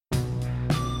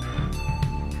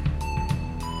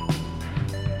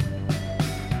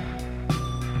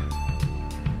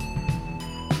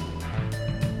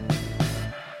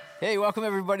Hey, welcome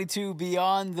everybody to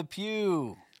Beyond the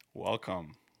Pew.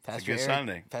 Welcome. It's a Erick, good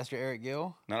Sunday. Pastor Erick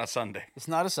Gill. Not a Sunday. It's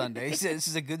not a Sunday. He said this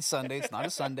is a good Sunday. It's not a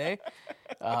Sunday.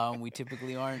 We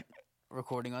typically aren't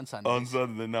recording on Sundays. On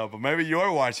Sunday, no. But maybe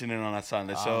you're watching it on a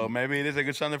Sunday, so maybe it is a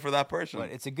good Sunday for that person. But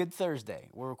it's a good Thursday.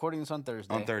 We're recording this on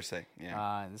Thursday. On Thursday,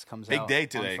 yeah. This comes big out day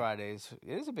today. On Fridays.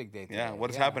 It is a big day today. Yeah, what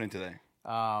is happening today?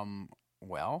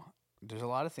 Well, there's a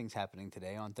lot of things happening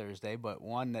today on Thursday, but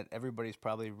one that everybody's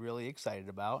probably really excited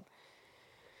about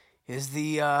is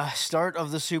the start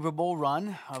of the Super Bowl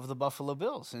run of the Buffalo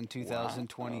Bills in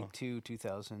 2022,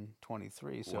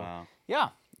 2023. So, yeah,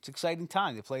 it's an exciting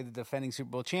time. They play the defending Super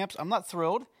Bowl champs. I'm not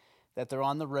thrilled that they're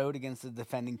on the road against the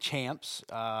defending champs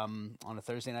on a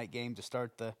Thursday night game to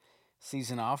start the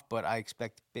season off, but I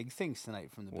expect big things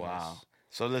tonight from the Bills. Wow.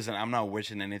 So, listen, I'm not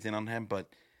wishing anything on him, but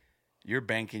you're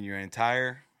banking your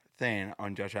entire thing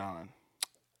on Josh Allen.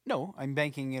 No, I'm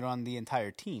banking it on the entire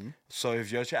team. So if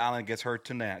Josh Allen gets hurt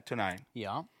tonight,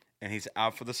 yeah, and he's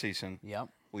out for the season, yeah,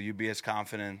 will you be as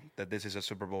confident that this is a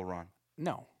Super Bowl run?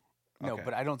 No, Okay.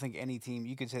 But I don't think any team.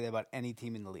 You could say that about any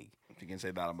team in the league. You can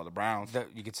say that about the Browns.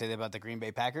 You could say that about the Green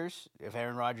Bay Packers. If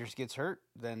Aaron Rodgers gets hurt,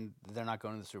 then they're not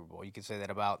going to the Super Bowl. You could say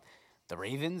that about the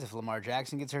Ravens. If Lamar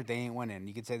Jackson gets hurt, they ain't winning.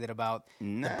 You could say that about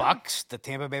the Bucs, the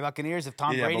Tampa Bay Buccaneers. If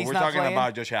Tom Brady's but not we're playing, talking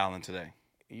about Josh Allen today.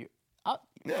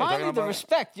 Finally, the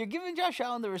respect. You're giving Josh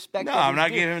Allen the respect. No, I'm not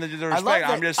giving him the respect.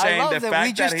 I'm just saying the fact that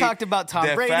we just talked about Tom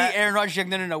Brady, Aaron Rodgers.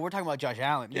 No. We're talking about Josh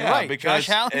Allen. You're right. Because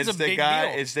Josh Allen's a big deal.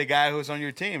 It's the guy who's on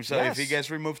your team. So if he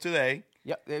gets removed today.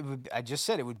 Yeah, I just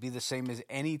said it would be the same as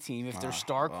any team. If their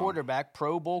star quarterback,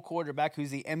 Pro Bowl quarterback,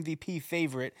 who's the MVP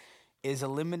favorite, is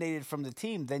eliminated from the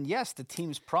team, then yes, the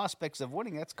team's prospects of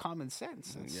winning, that's common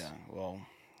sense.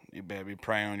 You better be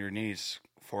praying on your knees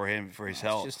for him, for his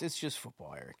health. It's just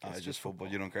football, Eric. It's just football.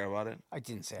 You don't care about it? I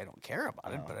didn't say I don't care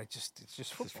about it, but it's just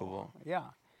football. It's football. Yeah.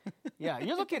 Yeah,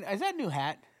 you're looking, is that a new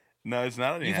hat? No, it's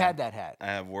not a new hat. You've had that hat. I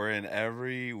have worn it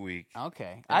every week.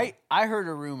 Okay. Yeah. I heard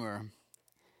a rumor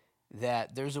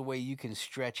that there's a way you can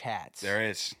stretch hats. There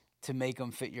is. To make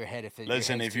them fit your head. If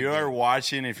you're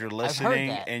watching, if you're listening,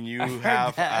 and you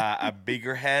have a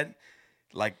bigger head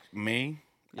like me,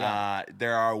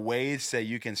 there are ways that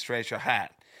you can stretch your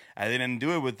hat. I didn't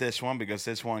do it with this one because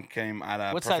this one came at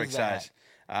a perfect size.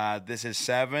 This is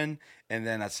 7, and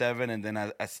then a 7, and then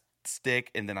a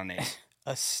stick, and then an 8.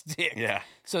 A stick? Yeah.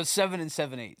 So it's 7 and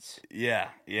 7/8. Yeah.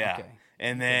 Okay.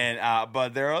 And then,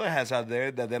 but there are other hats out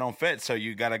there that they don't fit, so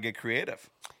you got to get creative.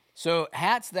 So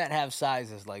hats that have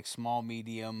sizes like small,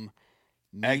 medium,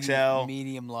 XL,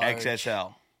 medium, large,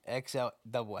 XXL, XL,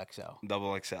 double XL.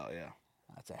 Double XL, yeah.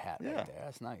 That's a hat right there.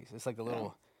 That's nice. It's like a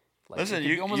little,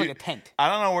 listen, almost like a tent. I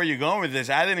don't know where you're going with this.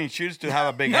 I didn't choose to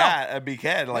have a big hat, a big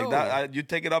head like that. You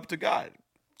take it up to God.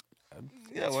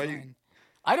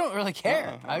 I don't really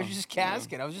care. I was just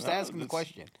asking. I was just asking the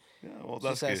question. Yeah, well,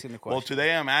 that's good. Well,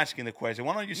 today I'm asking the question.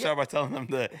 Why don't you start by telling them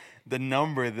the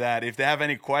number that, if they have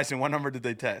any question, what number did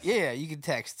they text? Yeah, you can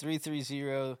text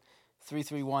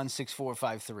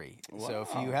 330-331-6453. Wow. So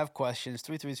if you have questions,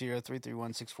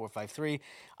 330-331-6453.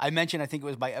 I mentioned, I think it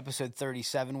was by episode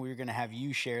 37, we were going to have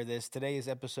you share this. Today is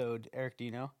episode, Eric, do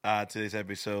you know? Today's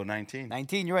episode 19.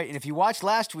 19, you're right. And if you watched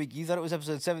last week, you thought it was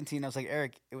episode 17. I was like,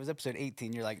 Eric, it was episode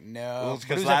 18. You're like, no. Well, it's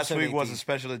because last week was a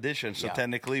special edition, so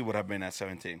technically it would have been at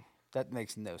 17. That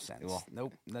makes no sense. Well,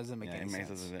 nope, doesn't make any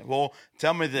sense. Well,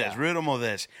 tell me this, riddle me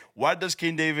this. Why does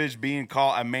King David being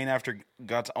called a man after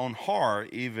God's own heart,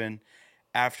 even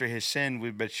after his sin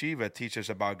with Bathsheba, teach us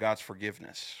about God's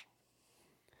forgiveness?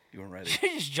 You weren't ready.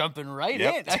 You're just jumping right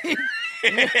in.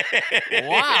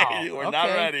 Wow. You were not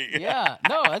ready. Yeah.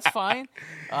 No, that's fine.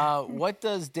 What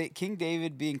does King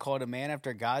David being called a man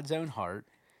after God's own heart?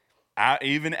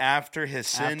 Even after his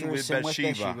sin with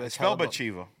Bathsheba. Spell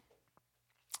Bathsheba.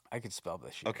 I could spell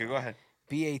Bathsheba. Okay, go ahead.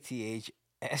 Bathsheba.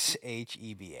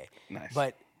 Nice.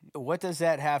 But what does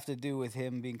that have to do with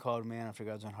him being called a man after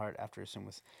God's own heart after his sin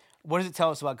with? What does it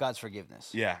tell us about God's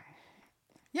forgiveness? Yeah.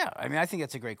 Yeah, I mean, I think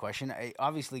that's a great question.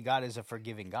 Obviously, God is a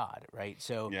forgiving God, right?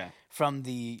 So from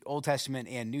the Old Testament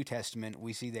and New Testament,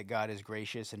 we see that God is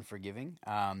gracious and forgiving.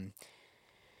 And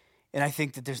I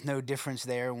think that there's no difference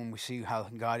there when we see how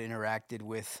God interacted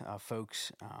with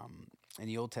folks in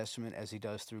the Old Testament as he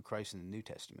does through Christ in the New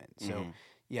Testament. So,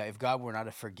 if God were not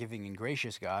a forgiving and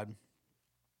gracious God,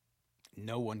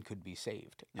 no one could be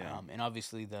saved. Yeah. And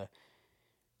obviously the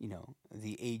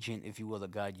agent, if you will,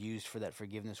 that God used for that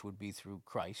forgiveness would be through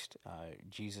Christ,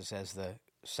 Jesus as the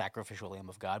sacrificial Lamb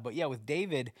of God. But with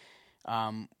David,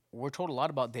 we're told a lot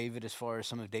about David as far as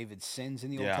some of David's sins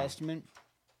in the Old Testament.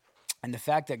 And the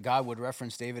fact that God would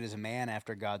reference David as a man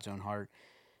after God's own heart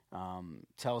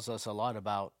tells us a lot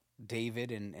about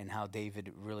David and how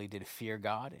David really did fear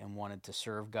God and wanted to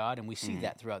serve God, and we see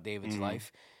that throughout David's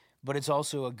life. But it's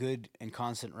also a good and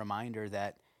constant reminder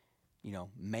that,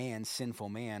 sinful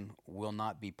man will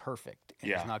not be perfect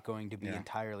and is not going to be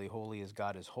entirely holy as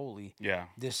God is holy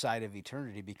this side of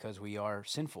eternity, because we are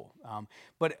sinful.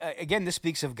 But again, this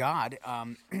speaks of God.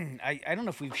 I don't know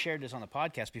if we've shared this on the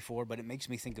podcast before, but it makes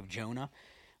me think of Jonah.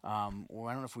 Or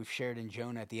I don't know if we've shared in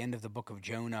Jonah at the end of the book of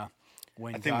Jonah.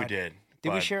 When I think we did.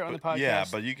 Did we share it on the podcast? Yeah,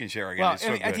 but you can share again. Well, it's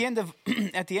so at the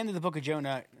end of the book of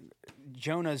Jonah,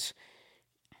 Jonah's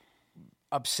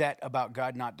upset about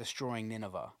God not destroying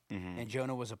Nineveh, and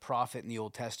Jonah was a prophet in the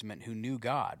Old Testament who knew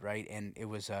God, right? And it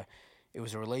was a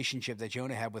relationship that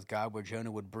Jonah had with God, where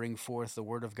Jonah would bring forth the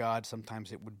word of God.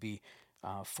 Sometimes it would be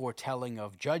foretelling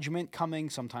of judgment coming.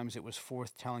 Sometimes it was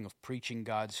foretelling of preaching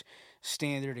God's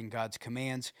standard and God's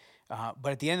commands.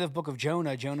 But at the end of the book of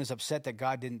Jonah, Jonah's upset that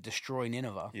God didn't destroy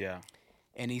Nineveh. Yeah.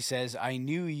 And he says, I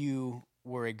knew you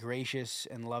were a gracious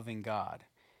and loving God,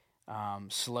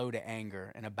 slow to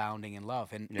anger and abounding in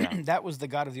love. And that was the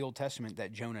God of the Old Testament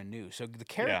that Jonah knew. So the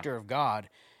character of God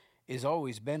has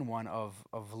always been one of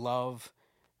love,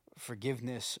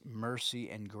 forgiveness, mercy,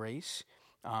 and grace.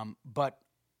 But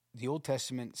the Old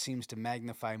Testament seems to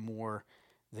magnify more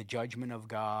the judgment of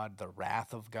God, the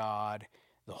wrath of God,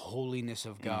 the holiness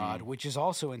of God, which is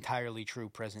also entirely true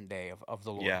present day of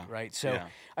the Lord, right? So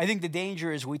I think the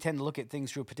danger is we tend to look at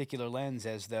things through a particular lens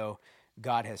as though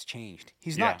God has changed.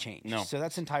 He's not changed. No. So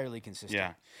that's entirely consistent.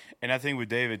 Yeah. And I think with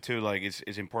David, too, like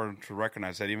it's important to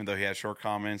recognize that even though he has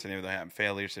shortcomings and even though he had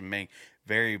failures and make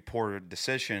very poor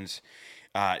decisions,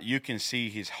 you can see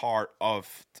his heart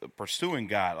of pursuing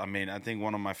God. I mean, I think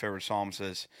one of my favorite Psalms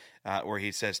is where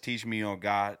he says, teach me, O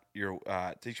God, your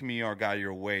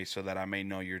way so that I may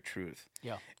know your truth.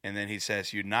 Yeah. And then he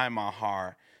says, unite my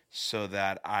heart so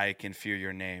that I can fear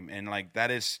your name. And like that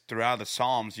is throughout the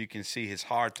Psalms, you can see his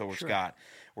heart towards God,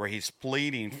 where he's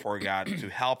pleading for God to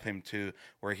help him,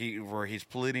 where he's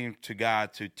pleading to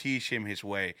God to teach him his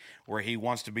way, where he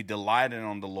wants to be delighted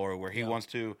on the Lord, where he wants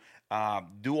to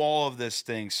do all of these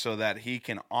things so that he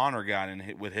can honor God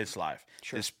with his life,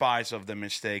 despite of the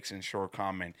mistakes and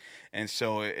shortcomings. And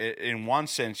so in one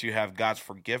sense, you have God's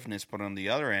forgiveness, but on the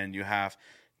other end, you have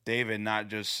David not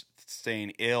just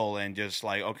staying ill and just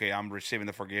like, okay, I'm receiving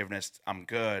the forgiveness, I'm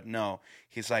good. No,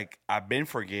 he's like, I've been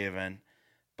forgiven,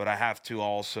 but I have to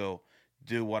also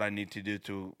do what I need to do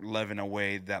to live in a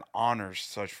way that honors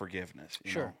such forgiveness.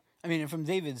 You know? I mean, from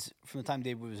the time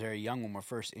David was very young, when we're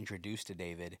first introduced to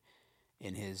David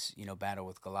in his, battle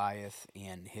with Goliath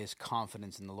and his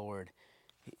confidence in the Lord,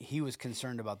 he was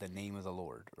concerned about the name of the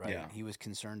Lord, right? Yeah. He was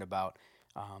concerned about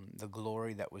the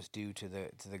glory that was due to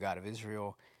the God of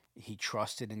Israel. He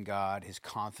trusted in God. His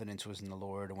confidence was in the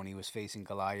Lord. And when he was facing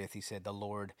Goliath, he said, the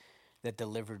Lord that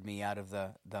delivered me out of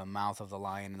the mouth of the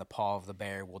lion and the paw of the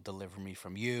bear will deliver me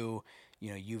from you.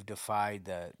 You've defied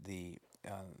the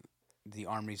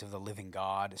armies of the living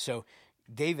God. So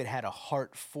David had a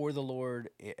heart for the Lord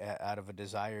out of a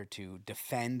desire to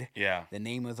defend the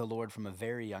name of the Lord from a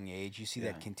very young age. You see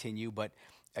that continue. But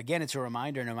again, it's a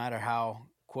reminder, no matter how,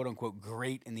 quote unquote,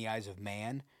 great in the eyes of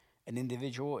man an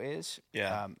individual is,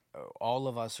 all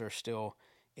of us are still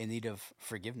in need of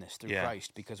forgiveness through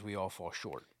Christ, because we all fall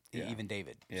short, even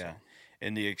David. Yeah. So.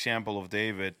 In the example of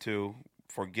David, too,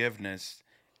 forgiveness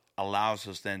allows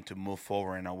us then to move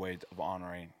forward in a way of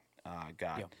honoring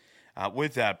God. Yeah.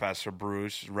 With that, Pastor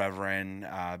Bruce, Reverend,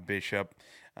 Bishop,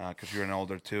 because you're an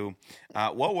older too,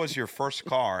 what was your first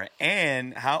car,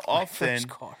 and how often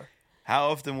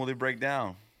will it break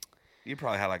down? You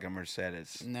probably had like a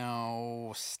Mercedes.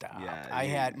 No, stop.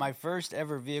 Yeah, my first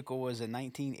ever vehicle was a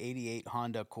 1988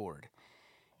 Honda Accord,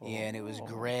 and it was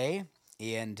gray,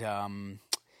 and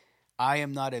I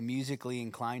am not a musically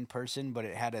inclined person, but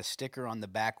it had a sticker on the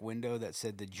back window that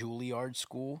said the Juilliard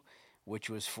School, which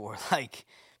was for like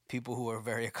people who are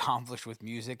very accomplished with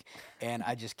music, and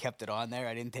I just kept it on there.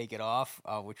 I didn't take it off,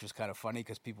 which was kind of funny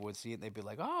because people would see it and they'd be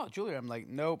like, "Oh, Juilliard." I'm like,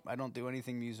 "Nope, I don't do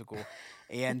anything musical."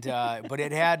 And but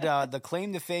it had the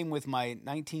claim to fame with my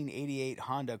 1988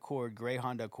 Honda Accord, gray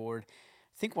Honda Accord.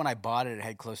 I think when I bought it, it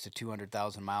had close to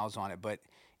 200,000 miles on it, but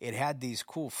it had these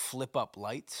cool flip-up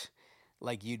lights.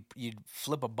 Like you'd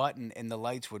flip a button and the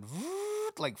lights would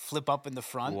like flip up in the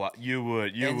front. Well, you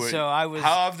would. So I was.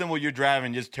 How often were you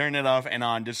driving? Just turn it off and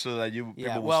on, just so that people would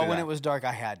see when that? It was dark,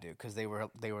 I had to, because they were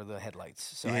the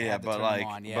headlights. So I had to turn them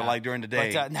on. But like during the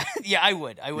day. But, I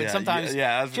would sometimes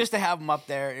just to have them up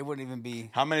there. It wouldn't even be.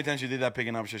 How many times you did that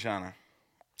picking up Shoshana?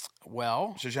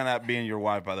 Well, Shoshana being your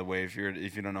wife, by the way, if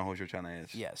you don't know who Shoshana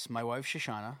is. Yes, my wife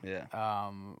Shoshana. Yeah.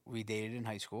 We dated in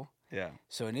high school. Yeah.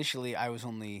 So initially, I was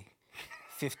only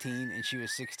 15 and she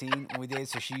was 16 when we dated,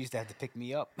 so she used to have to pick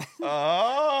me up.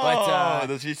 But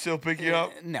does she still pick you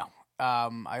up? No.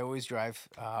 I always drive.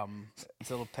 It's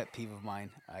a little pet peeve of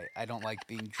mine. I don't like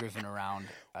being driven around.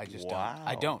 I just don't.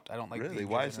 I don't like really? being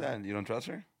Why is driven around. that? You don't trust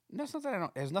her? No, it's not that I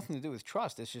don't. It has nothing to do with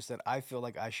trust. It's just that I feel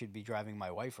like I should be driving my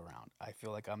wife around. I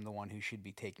feel like I'm the one who should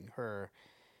be taking her,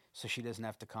 so she doesn't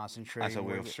have to concentrate. That's a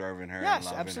way of serving her, yes, and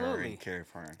loving absolutely. her, and caring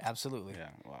for her. Absolutely. Yeah.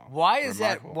 Wow. Why is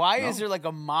Remarkable. that? Why No. is there like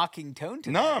a mocking tone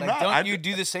to No, that? I'm Like, not. Don't you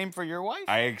do the same for your wife?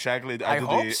 I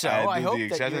hope so. I hope that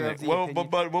exact you're thing. of the Well, opinion.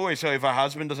 but wait. So if a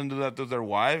husband doesn't do that to their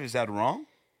wife, is that wrong?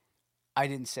 I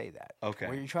didn't say that. Okay.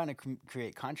 Well, you're trying to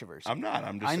create controversy. I'm not.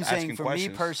 I'm just I'm asking saying for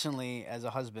questions. me personally, as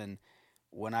a husband,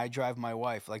 when I drive my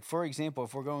wife, like for example,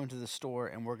 if we're going to the store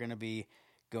and we're going to be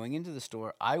going into the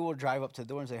store, I will drive up to the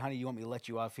door and say, "Honey, you want me to let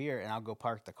you off here?" And I'll go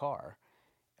park the car.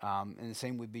 And the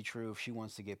same would be true if she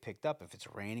wants to get picked up. If it's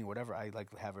raining, whatever, I like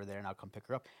to have her there and I'll come pick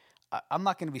her up. I'm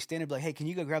not going to be standing like, "Hey, can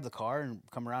you go grab the car and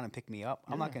come around and pick me up?"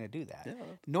 I'm not going to do that. Yeah.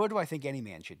 Nor do I think any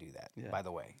man should do that, by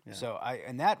the way. Yeah. So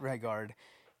in that regard,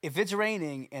 if it's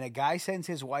raining and a guy sends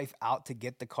his wife out to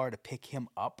get the car to pick him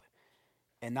up,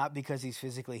 and not because he's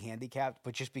physically handicapped,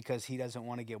 but just because he doesn't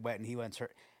want to get wet and he wants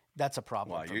her, that's a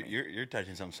problem for me. You're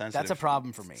touching some sensitive. That's a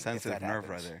problem for me. Sensitive nerve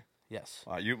right there. Yes.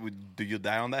 Wow, do you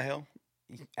die on that hill?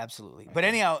 Absolutely. Okay. But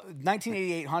anyhow,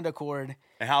 1988 Honda Accord.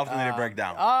 And how often did it break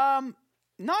down?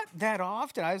 Not that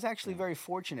often. I was actually very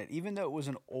fortunate. Even though it was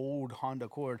an old Honda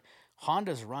Accord,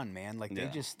 Hondas run, man. Like they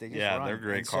just run. They're a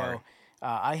great car. So,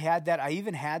 I had that. I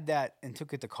even had that and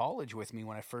took it to college with me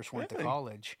when I first went to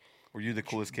college. Were you the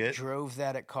coolest kid? Drove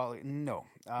that at college. No.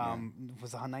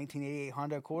 Was a 1988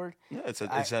 Honda Accord. Yeah, it's a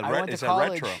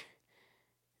retro.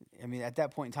 I mean, at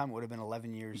that point in time, it would have been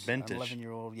 11 years. Vintage.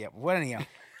 11-year-old. Yeah. Well, anyhow,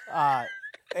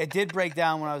 it did break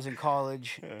down when I was in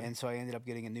college, and so I ended up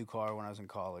getting a new car when I was in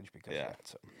college because of that.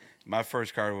 So. My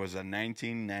first car was a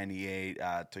 1998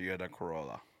 Toyota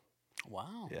Corolla.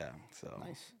 Wow. Yeah. So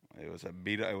nice. It was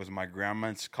it was my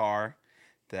grandma's car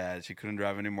that she couldn't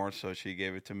drive anymore, so she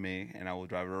gave it to me, and I would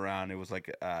drive it around. It was like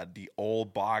the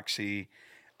old boxy,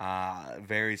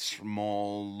 very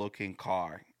small-looking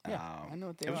car. Yeah, I know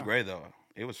what they are. It was great though.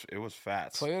 It was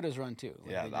fat. Toyotas run too.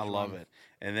 Like I love it.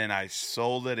 And then I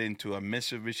sold it into a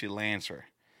Mitsubishi Lancer.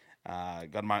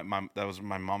 Got that was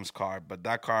my mom's car, but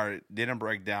that car didn't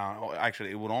break down. Oh,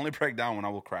 actually, it would only break down when I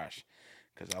would crash,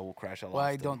 because I will crash a lot. Well,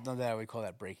 I don't know that I would call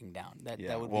that breaking down. That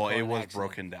would be it was accident.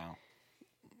 broken down.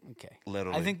 Okay.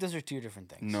 Literally. I think those are two different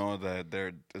things. No,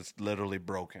 it's literally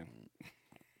broken.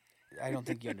 I don't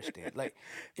think you understand. Like,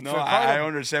 no, I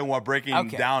understand what breaking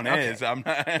down is. I'm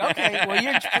not. Okay, well,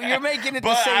 you're making it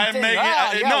the same thing. When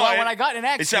I got in an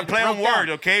accident, it's a play on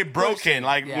word, okay? Broken,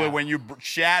 like when you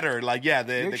shatter, like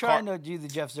you're trying to do the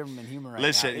Jeff Zimmerman humor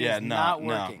right now. Not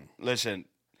working. Listen,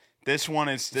 this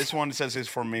one says it's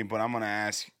for me, but I'm gonna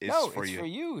ask for you. No, it's for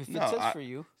you. If it says for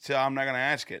you, so I'm not gonna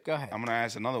ask it. Go ahead. I'm gonna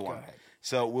ask another one. Go ahead.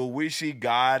 So, will we see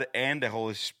God and the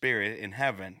Holy Spirit in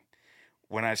heaven?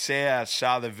 When Isaiah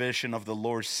saw the vision of the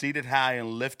Lord seated high and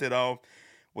lifted up,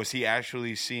 was he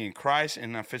actually seeing Christ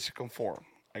in a physical form?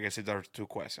 I guess there are two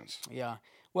questions. Yeah.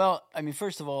 Well, I mean,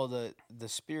 first of all, the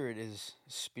Spirit is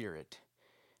spirit.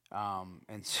 And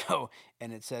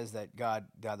it says that God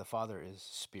the Father is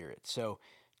spirit. So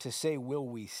to say, will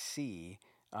we see,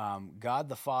 God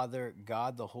the Father,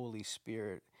 God the Holy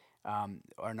Spirit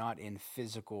are not in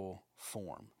physical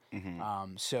form.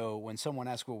 Mm-hmm. So when someone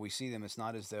asks, will we see them, it's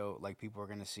not as though like people are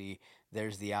going to see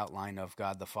there's the outline of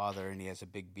God the Father and he has a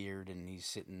big beard and he's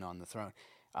sitting on the throne.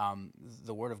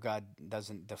 The Word of God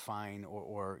doesn't define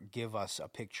or give us a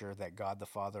picture that God the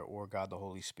Father or God the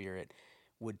Holy Spirit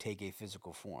would take a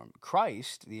physical form.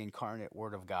 Christ, the incarnate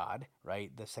Word of God,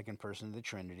 right, the second person of the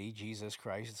Trinity, Jesus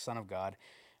Christ, the Son of God,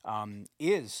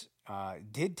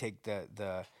 did take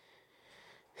the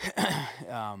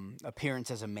appearance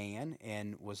as a man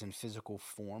and was in physical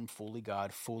form, fully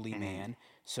God, fully man.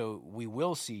 So we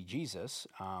will see Jesus,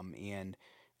 and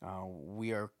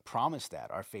we are promised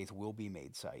that our faith will be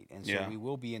made sight, and so we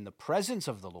will be in the presence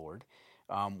of the Lord.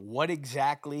 What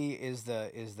exactly is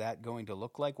that going to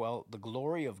look like? Well, the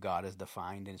glory of God is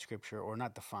defined in Scripture, or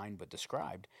not defined but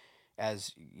described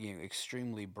as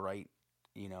extremely bright,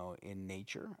 in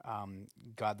nature.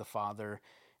 God the Father.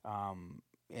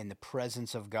 And the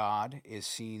presence of God is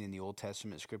seen in the Old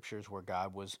Testament scriptures where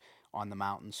God was on the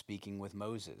mountain speaking with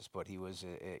Moses, but he was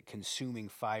consuming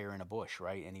fire in a bush,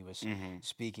 right? And he was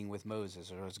speaking with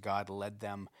Moses, or as God led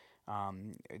them,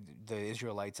 the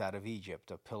Israelites out of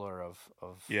Egypt, a pillar of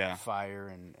fire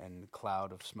and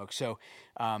cloud of smoke. So,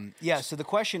 so the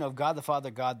question of God the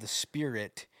Father, God the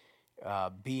Spirit,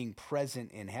 being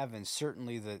present in heaven,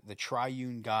 certainly the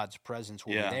triune God's presence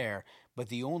will be there, but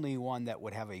the only one that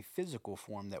would have a physical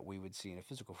form that we would see in a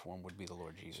physical form would be the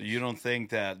Lord Jesus. So you don't think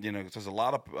that, there's a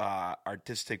lot of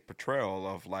artistic portrayal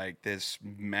of like this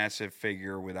massive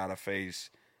figure without a face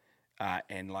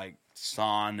and like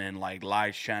sun and like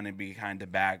light shining behind the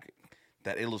back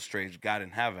that illustrates God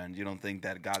in heaven. You don't think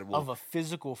that God will... Of a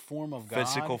physical form of God?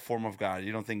 Physical form of God.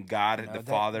 You don't think God, the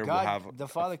Father, will have... The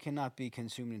Father cannot be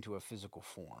consumed into a physical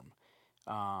form.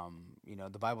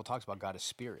 The Bible talks about God as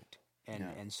spirit.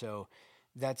 And so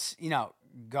that's,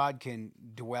 God can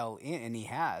dwell in, and he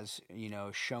has,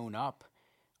 shown up,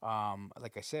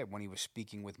 like I said, when he was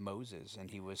speaking with Moses and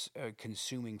he was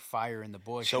consuming fire in the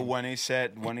bush. So when he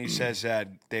says that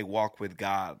they walk with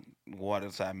God, what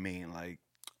does that mean? Like,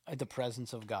 the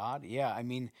presence of God? Yeah, I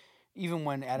mean, even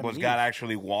when Adam was and God Eve,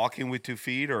 actually walking with 2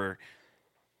 feet, or...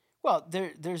 Well,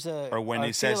 there's a... Or when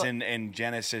he says in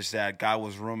Genesis that God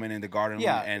was roaming in the garden,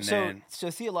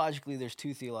 so theologically, there's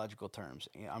 2 theological terms.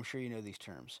 I'm sure you know these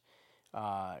terms.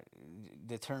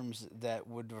 The terms that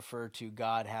would refer to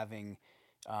God having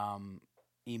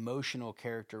emotional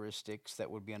characteristics that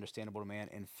would be understandable to man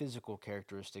and physical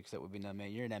characteristics that would be known to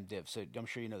man. You're an MDiv, so I'm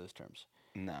sure you know those terms.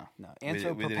 No.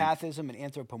 Anthropopathism and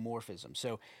anthropomorphism.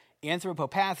 So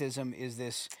anthropopathism is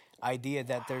this idea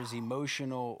that there's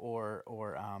emotional or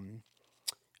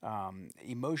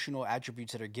emotional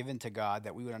attributes that are given to God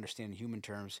that we would understand in human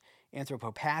terms.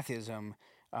 Anthropopathism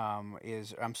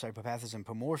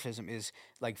pomorphism is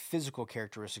like physical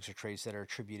characteristics or traits that are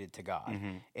attributed to God.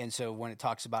 Mm-hmm. And so when it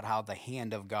talks about how the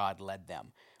hand of God led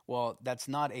them, well, that's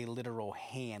not a literal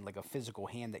hand, like a physical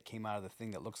hand that came out of the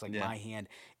thing that looks like my hand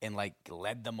and like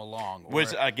led them along.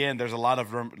 Which again, there's a lot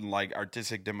of like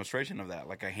artistic demonstration of that,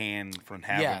 like a hand from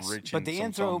heaven reaching. But the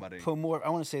I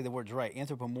want to say the words right: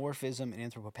 anthropomorphism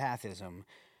and anthropopathism.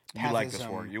 You like this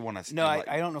word? You want to? No,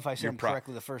 I don't know if I said them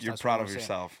correctly the first time. You're proud of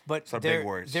yourself. But they're big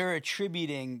words. They're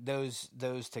attributing those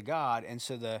to God, and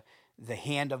so the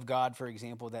hand of God, for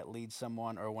example, that leads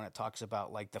someone, or when it talks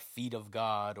about like the feet of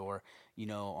God, or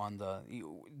on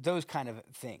those kind of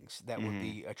things that would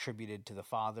be attributed to the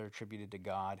Father, attributed to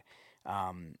God,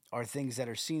 are things that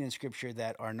are seen in Scripture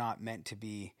that are not meant to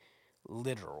be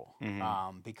literal,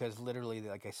 because literally,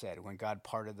 like I said, when God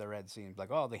parted the Red Sea, it's like,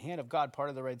 oh, the hand of God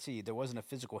parted the Red Sea. There wasn't a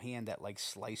physical hand that like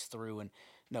sliced through, and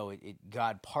no,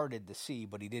 God parted the sea,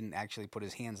 but he didn't actually put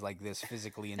his hands like this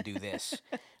physically and do this.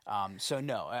 So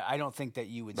no, I don't think that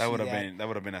you would see that. That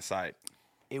would have been a sight.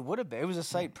 It would have been. It was a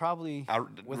sight probably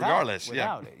without it.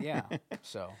 Yeah.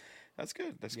 So that's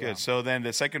good. That's good. So then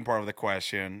the second part of the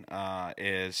question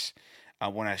is,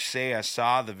 when Isaiah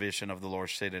saw the vision of the Lord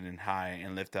sitting in high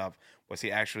and lift up, was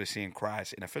he actually seeing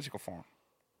Christ in a physical form?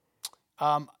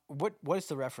 What is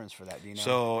the reference for that? Do you know?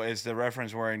 So it's the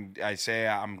reference where in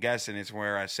Isaiah, I'm guessing it's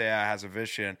where Isaiah has a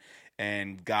vision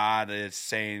and God is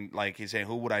saying, like he's saying,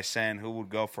 who would I send? Who would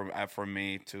go from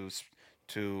me to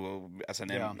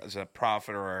as a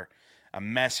prophet or a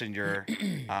messenger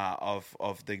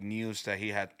of the news that he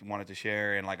had wanted to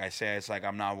share? And like I say, it's like,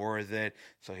 I'm not worth it.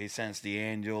 So he sends the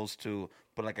angels to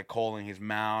put like a coal in his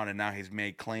mouth, and now he's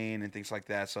made clean and things like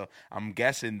that. So I'm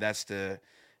guessing that's the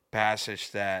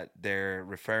passage that they're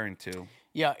referring to.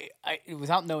 Yeah,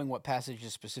 without knowing what passage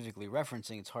is specifically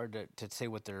referencing, it's hard to say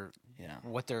what they're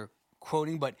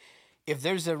quoting. But if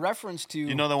there's a reference to,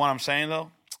 you know the one I'm saying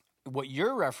though, what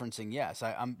you're referencing, yes.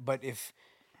 But if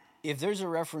there's a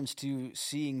reference to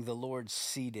seeing the Lord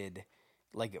seated,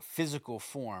 like a physical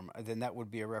form, then that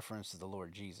would be a reference to the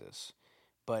Lord Jesus.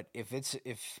 But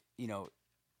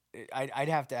I'd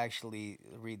have to actually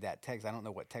read that text. I don't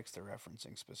know what text they're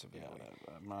referencing specifically.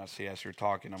 Yeah, I'm gonna see as you're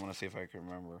talking. I'm gonna see if I can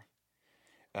remember.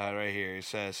 Right here, it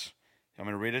says, "I'm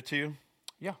gonna read it to you."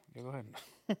 Yeah, go ahead.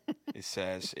 It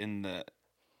says, "In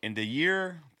the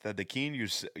year that the king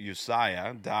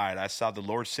Uzziah died, I saw the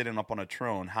Lord sitting upon a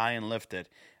throne, high and lifted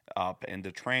up, and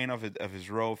the train of his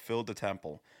robe filled the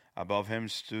temple. Above him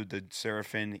stood the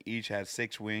seraphim. Each had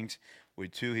 6 wings.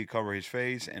 With 2 he covered his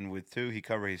face, and with 2 he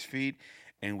covered his feet,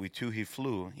 and with 2 he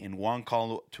flew. And one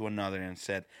called to another and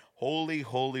said, Holy,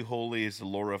 holy, holy is the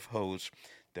Lord of hosts.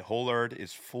 The whole earth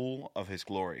is full of his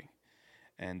glory.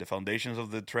 And the foundations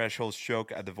of the threshold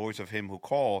shook at the voice of him who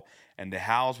called, and the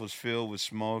house was filled with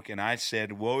smoke. And I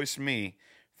said, Woe is me,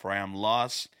 for I am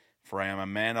lost, for I am a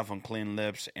man of unclean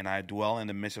lips, and I dwell in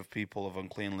the midst of people of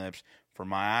unclean lips. For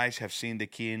my eyes have seen the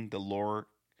King, the Lord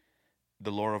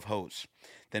of hosts.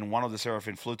 Then one of the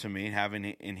seraphim flew to me, having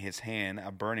in his hand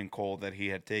a burning coal that he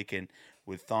had taken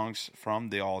with tongs from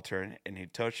the altar, and he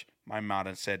touched my mouth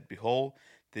and said, Behold,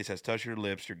 this has touched your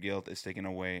lips, your guilt is taken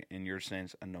away, and your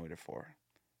sins anointed for.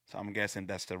 So I'm guessing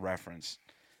that's the reference.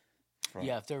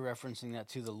 Yeah, if they're referencing that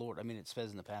to the Lord, I mean, it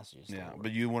says in the passages. Yeah,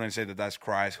 but you wouldn't say that that's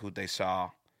Christ who they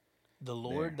saw. The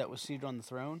Lord that was seated on the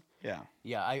throne? Yeah.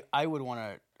 Yeah, I would want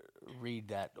to read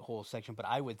that whole section, but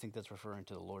I would think that's referring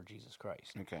to the Lord Jesus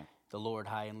Christ. Okay. The Lord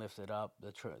high and lifted up,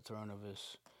 the throne of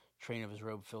his, train of his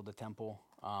robe filled the temple.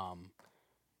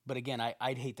 But again,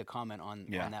 I'd hate to comment on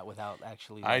that without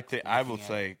actually. I would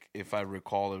say, if I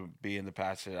recall it being the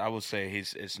passage, I would say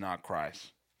it's not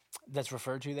Christ. That's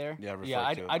referred to there.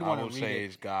 Yeah, I'd want to say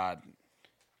it's God.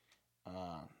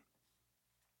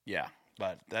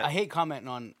 But I hate commenting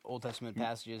on Old Testament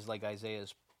passages like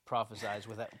Isaiah's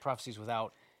prophecies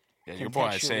without. Yeah, your boy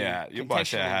Isaiah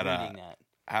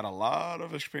had a lot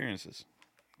of experiences,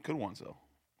 good ones though,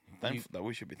 that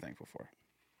we should be thankful for.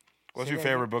 What's your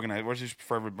favorite book in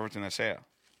Isaiah?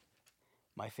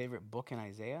 My favorite book in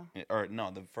Isaiah?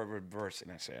 The favorite verse in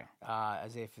Isaiah.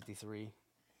 Isaiah 53.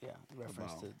 Yeah,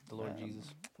 reference to the Lord Jesus.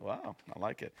 Wow, I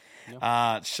like it.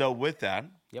 Yep. So with that,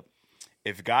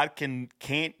 if God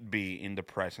can't be in the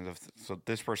presence of, so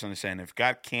this person is saying, if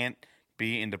God can't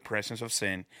be in the presence of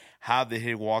sin, how did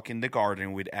he walk in the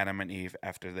garden with Adam and Eve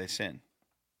after they sinned?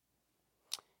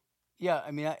 Yeah,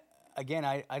 I mean,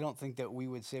 I don't think that we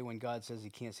would say when God says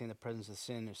he can't stay in the presence of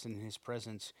sin or sin in his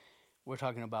presence, we're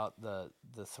talking about the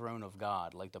throne of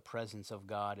God. Like the presence of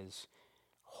God is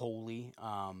holy.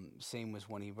 Same as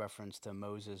when he referenced to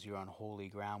Moses, you're on holy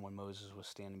ground, when Moses was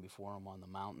standing before him on the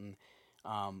mountain.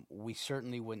 We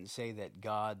certainly wouldn't say that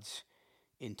God's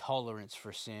intolerance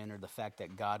for sin or the fact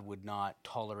that God would not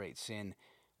tolerate sin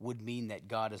would mean that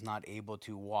God is not able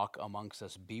to walk amongst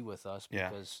us, be with us,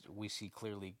 because we see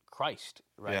clearly Christ,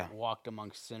 right? Walked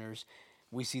amongst sinners.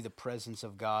 We see the presence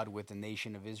of God with the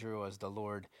nation of Israel as the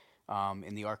Lord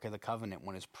in the Ark of the Covenant,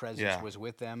 when his presence was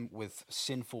with them, with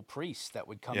sinful priests that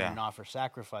would come in and offer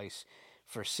sacrifice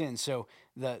for sin. So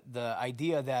the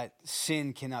idea that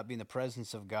sin cannot be in the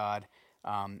presence of God,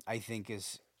 I think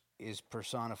is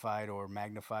personified or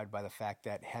magnified by the fact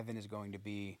that heaven is going to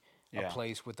be a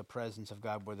place with the presence of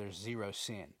God where there's zero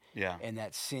sin. Yeah. And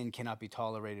that sin cannot be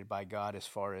tolerated by God as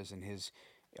far as in his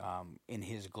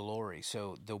glory.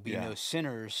 So there'll be no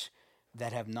sinners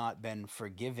that have not been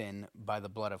forgiven by the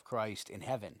blood of Christ in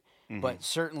heaven. Mm-hmm. But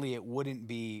certainly it wouldn't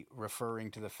be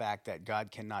referring to the fact that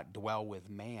God cannot dwell with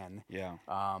man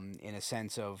in a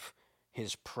sense of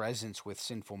his presence with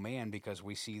sinful man, because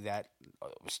we see that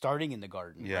starting in the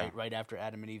garden, right after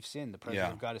Adam and Eve sinned, the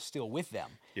presence of God is still with them.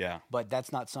 Yeah. But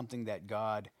that's not something that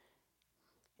God,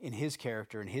 in his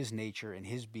character, in his nature, in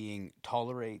his being,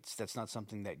 tolerates. That's not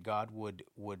something that God would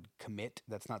commit.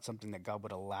 That's not something that God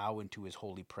would allow into his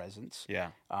holy presence. Yeah.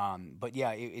 But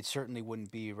it certainly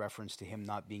wouldn't be a reference to him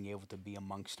not being able to be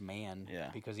amongst man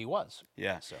because he was.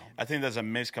 Yeah. So I think there's a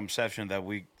misconception that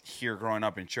we hear growing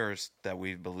up in church, that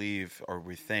we believe or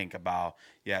we think about,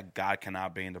 God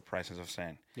cannot be in the presence of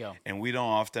sin. Yeah. And we don't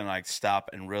often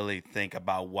stop and really think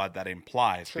about what that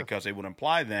implies, because it would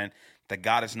imply then that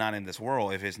God is not in this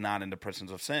world if he's not in the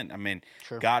presence of sin. I mean,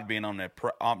 God being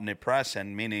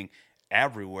omnipresent, meaning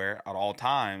everywhere at all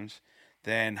times,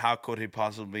 then how could he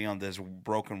possibly be on this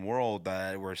broken world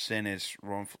where sin is,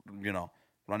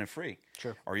 running free?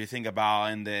 Sure. Or you think about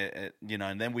and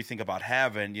then we think about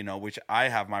heaven, which I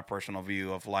have my personal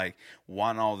view of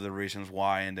one of the reasons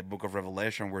why in the book of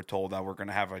Revelation we're told that we're going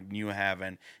to have a new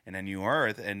heaven and a new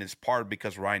earth, and it's part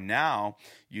because right now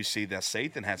you see that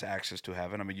Satan has access to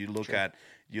heaven. I mean, you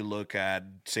look at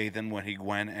Satan when he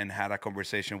went and had a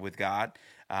conversation with God,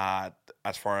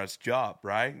 as far as Job,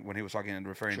 right? When he was talking and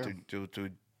referring to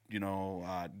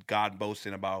God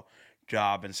boasting about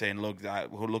Job and saying, look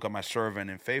at my servant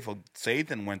and faithful.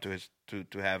 Satan went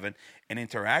to heaven and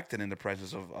interacted in the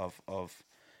presence of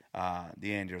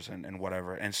the angels and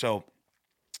whatever. And so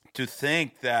to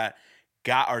think that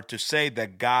God, or to say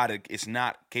that God is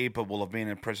not capable of being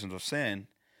in the presence of sin,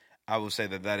 I would say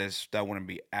that wouldn't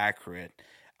be accurate.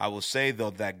 I will say,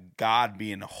 though, that God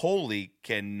being holy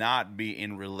cannot be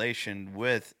in relation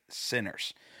with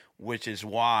sinners, which is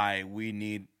why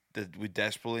we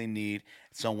desperately need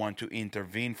someone to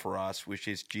intervene for us, which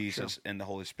is Jesus and the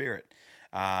Holy Spirit.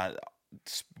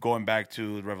 Going back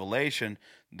to Revelation,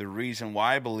 the reason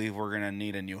why I believe we're going to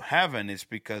need a new heaven is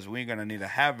because we're going to need a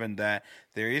heaven that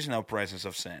there is no presence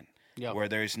of sin, where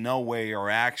there is no way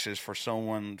or access for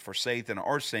Satan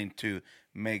or Saint to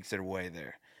make their way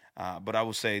there. But I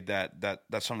would say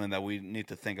that's something that we need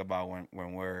to think about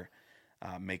when we're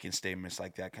making statements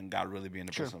like that. Can God really be in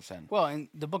the presence of sin? Well, in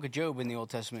the book of Job in the Old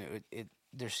Testament,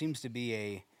 there seems to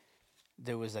be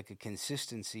there was a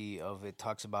consistency of, it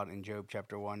talks about in Job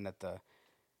chapter 1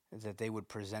 that they would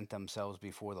present themselves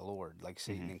before the Lord, like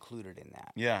Satan included in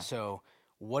that. Yeah. So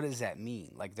what does that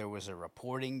mean? Like there was a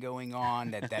reporting going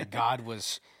on that God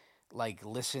was like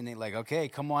listening, like, okay,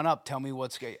 come on up, tell me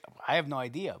what's going. I have no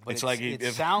idea, but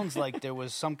it sounds like there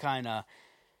was some kind of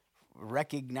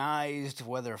recognized,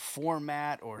 whether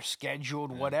format or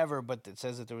scheduled, whatever, but it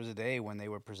says that there was a day when they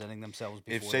were presenting themselves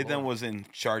before If Satan was in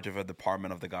charge of a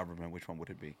department of the government, which one would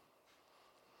it be?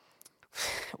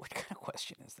 What kind of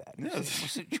question is that? Who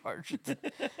was in charge of the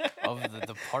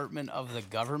department of the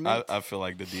government? I feel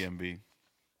like the DMV.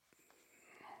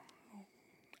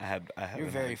 You're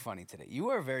very funny today. You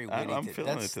are very witty. I'm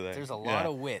feeling it today. There's a lot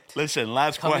of wit. Listen,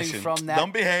 last question.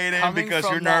 Don't be hating because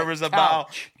you're nervous about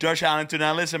Josh Allen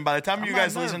tonight. Listen, by the time you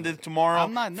guys listen to tomorrow,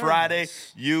 Friday,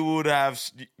 you would have,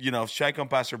 check on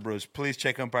Pastor Bruce. Please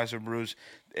check on Pastor Bruce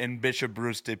and Bishop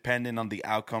Bruce, depending on the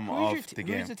outcome of the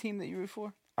game. Who's the team that you root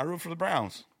for? I root for the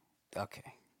Browns.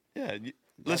 Okay. Yeah.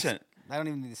 Listen. I don't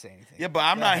even need to say anything. Yeah, but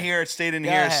I'm not here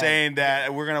saying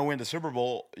that we're going to win the Super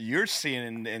Bowl. You're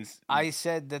seeing I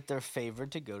said that they're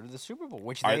favored to go to the Super Bowl,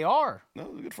 which they are.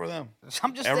 No, good for them.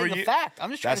 I'm just saying the fact. I'm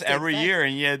just trying to say that's every year,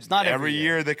 and yet it's not every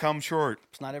year they come short.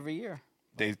 It's not every year.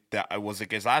 That was the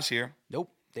case last year.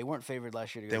 Nope. They weren't favored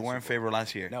last year. They weren't favored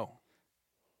last year. No.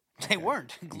 They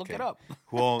weren't. Look it up.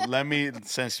 Well,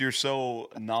 since you're so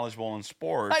knowledgeable in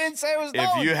sports. I didn't say I was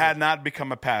knowledgeable. If you had not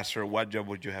become a pastor, what job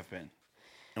would you have been?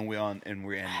 And we end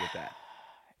with that.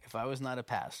 If I was not a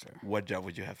pastor, what job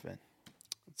would you have been?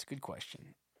 That's a good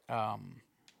question.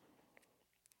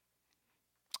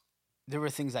 There were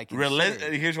things I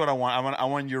considered. Here's what I want. I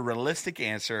want your realistic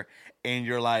answer, and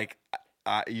you're like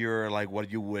what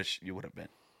you wish you would have been.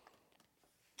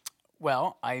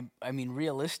 Well, I mean,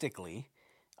 realistically,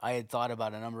 I had thought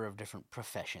about a number of different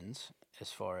professions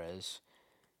as far as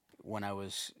when I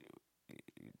was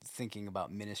thinking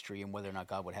about ministry and whether or not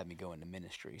God would have me go into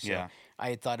ministry. So I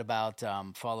had thought about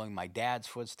following my dad's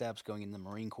footsteps, going in the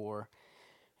Marine Corps,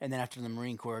 and then after the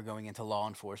Marine Corps, going into law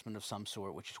enforcement of some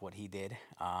sort, which is what he did.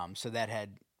 So that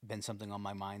had been something on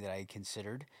my mind that I had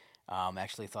considered.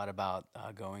 Actually thought about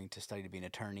going to study to be an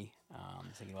attorney,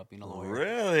 thinking about being a lawyer.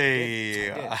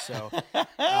 Really? I did. So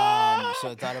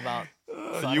I thought about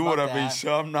you would have been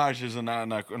so obnoxious in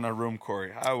a room,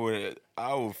 Corey. I would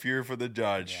fear for the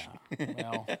judge.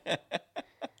 Yeah.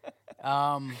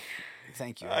 Well,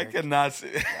 thank you, Erick. I cannot see.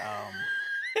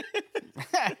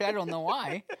 I don't know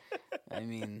why. I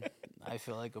mean, I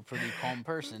feel like a pretty calm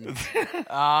person.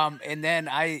 And then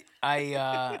I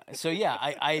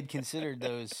had considered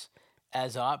those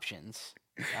as options.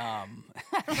 I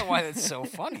don't know why that's so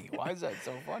funny. Why is that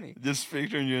so funny? Just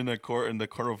picturing you in the court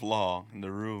of law in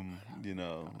the room,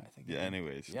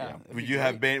 anyways. Yeah. Would you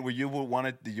have been? Did you want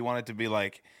it to be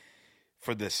like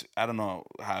for this? I don't know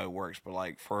how it works, but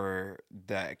like for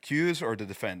the accused or the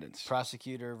defendants?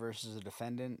 Prosecutor versus a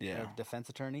defendant. Yeah. Or defense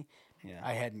attorney. Yeah.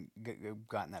 I hadn't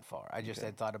gotten that far. I just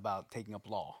had thought about taking up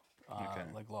law,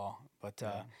 like law, but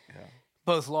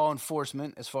both law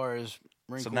enforcement as far as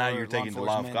Marine Corps. So now you're taking the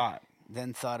law of God.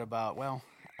 Then thought about,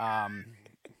 I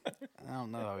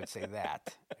don't know if I would say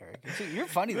that, Erick. You're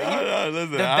funny.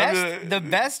 Listen, the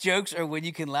best jokes are when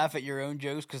you can laugh at your own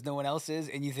jokes because no one else is,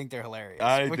 and you think they're hilarious.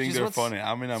 I think they're funny.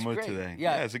 I'm in a mood today.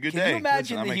 Yeah, it's a good day. Can you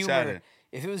imagine the humor excited.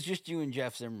 If it was just you and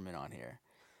Jeff Zimmerman on here?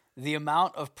 The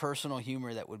amount of personal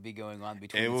humor that would be going on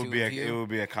between the two of you. It would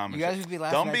be a comedy. You guys would be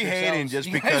laughing at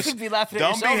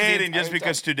yourselves. Don't be hating just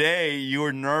because today you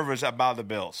were nervous about the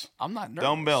Bills. I'm not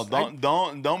nervous.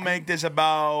 Don't make this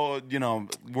about,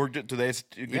 today's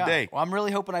a good day. Well, I'm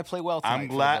really hoping I play well tonight. I'm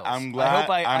glad.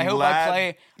 I hope I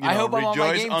play. I hope I'm on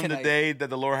my game on tonight. the day that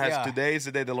the Lord has. Today is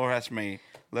the day the Lord has made.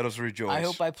 Let us rejoice. I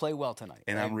hope I play well tonight.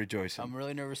 And I'm rejoicing. I'm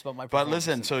really nervous about my But performance.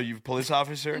 listen, so you're a police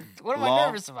officer. What am I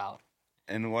nervous about?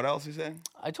 And what else you said?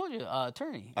 I told you,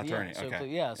 attorney. Attorney,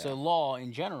 okay. So law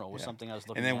in general was something I was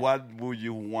looking at. And then what would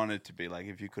you want it to be like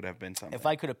if you could have been something? If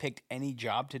I could have picked any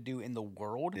job to do in the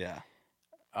world? Yeah.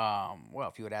 Well,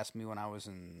 if you had asked me when I was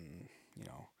in,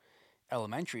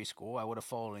 elementary school, I would have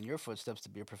followed in your footsteps to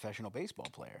be a professional baseball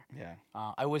player. Yeah.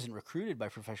 I wasn't recruited by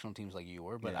professional teams like you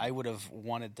were, but I would have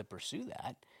wanted to pursue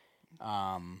that.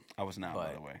 I was not,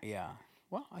 by the way. Yeah.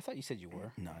 Well, I thought you said you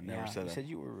were. No, I never said that. You said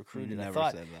you were recruited. Never I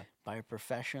thought said that. By a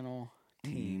professional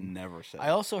team. Never said I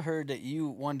also heard that you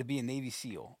wanted to be a Navy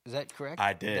SEAL. Is that correct?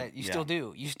 I did. That you still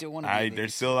do. You still want to be a Navy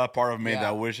There's SEAL. still that part of me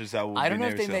that wishes I would be a Navy SEAL. I don't know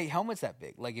if they make helmets that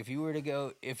big. Like if you were to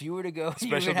go,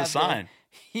 special design.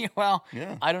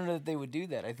 I don't know that they would do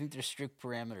that. I think there's strict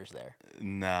parameters there.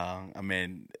 No,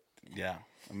 I'm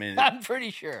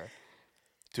pretty sure.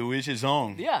 To each his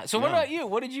own. Yeah. So what about you?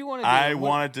 What did you want to do? I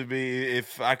wanted to be,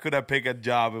 if I could have picked a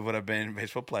job, it would have been a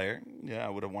baseball player. Yeah, I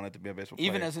would have wanted to be a baseball player.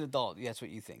 Even as an adult, that's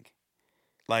what you think.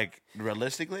 Like,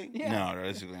 realistically? Yeah. No,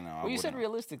 realistically, no. Well, you said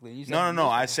realistically. You said No.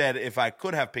 I said if I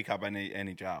could have picked up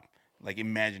any job. Like,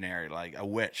 imaginary, like a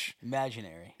wish.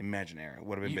 Imaginary.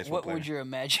 Would have been baseball player. What would your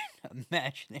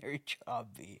imaginary job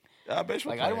be?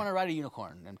 Baseball player. I don't want to ride a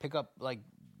unicorn and pick up, like,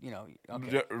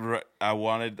 okay. I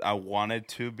wanted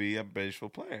to be a baseball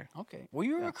player. Okay. Well,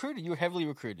 you were recruited. You were heavily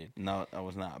recruited. No, I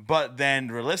was not. But then,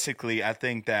 realistically, I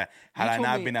think that had I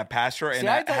not been a pastor, and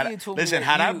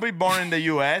I been born in the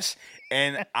U.S.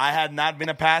 and I had not been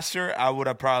a pastor, I would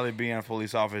have probably been a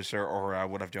police officer, or I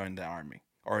would have joined the army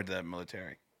or the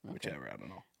military, whichever. I don't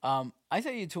know. I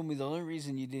thought you told me the only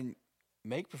reason you didn't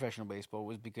make professional baseball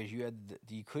was because you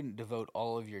couldn't devote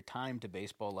all of your time to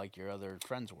baseball like your other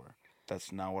friends were.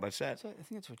 That's not what I said. So I think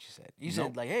that's what you said. You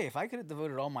said, like, hey, if I could have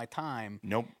devoted all my time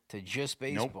to just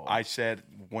baseball. Nope. I said,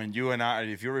 when you and I,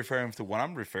 if you're referring to what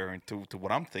I'm referring to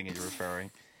what I'm thinking you're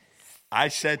referring, I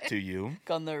said to you.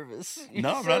 Got nervous.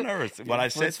 No, I'm not nervous. What I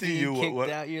said to you.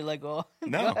 You're like, oh,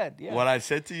 no. Go ahead. Yeah. What I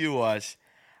said to you was,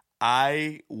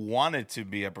 I wanted to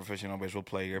be a professional baseball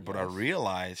player, but I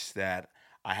realized that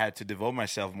I had to devote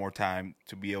myself more time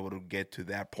to be able to get to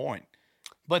that point.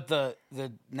 But the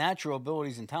natural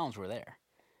abilities and talents were there.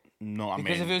 No,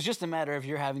 because if it was just a matter of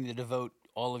you're having to devote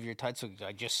all of your time, so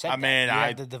I just said you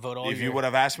had to devote all. If you would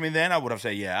have asked me then, I would have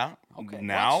said yeah. Okay.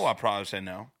 Now I probably say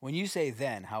no. When you say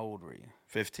then, how old were you?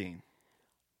 15.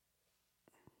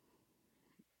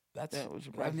 That's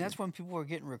when people were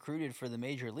getting recruited for the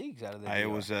major leagues out of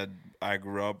the. I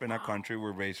grew up in a country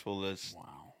where baseball is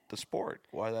the sport.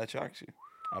 Why that shocks you?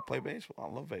 I play baseball.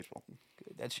 I love baseball.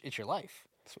 It's your life.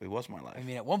 It was my life. I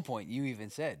mean, at one point, you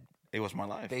even said, it was my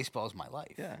life. Baseball is my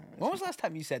life. Yeah. When was the last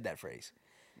time you said that phrase?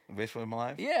 Baseball is my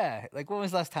life? Yeah. Like, when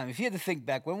was the last time? If you had to think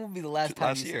back, when would be the last time?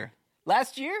 Last year.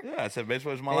 Last year? Yeah, I said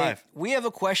baseball is my life. We have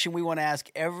a question we want to ask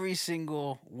every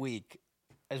single week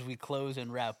as we close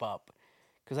and wrap up.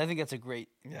 Because I think that's a great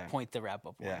point to wrap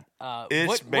up on. Yeah.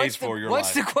 Is baseball your life?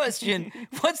 What's the question?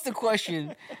 What's the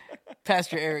question,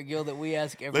 Pastor Erick Gill, that we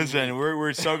ask every week?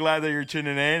 We're so glad that you're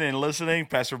tuning in and listening.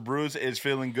 Pastor Bruce is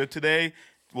feeling good today.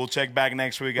 We'll check back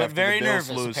next week after the Bills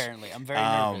lose. Apparently. I'm very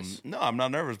nervous. No, I'm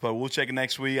not nervous, but we'll check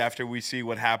next week after we see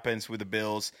what happens with the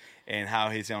Bills and how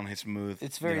he's on his move.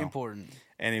 It's very important.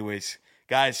 Anyways,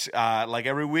 guys, like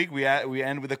every week, we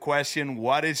end with a question: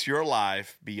 what is your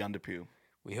life beyond the pew?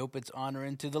 We hope it's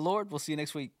honoring to the Lord. We'll see you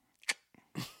next week.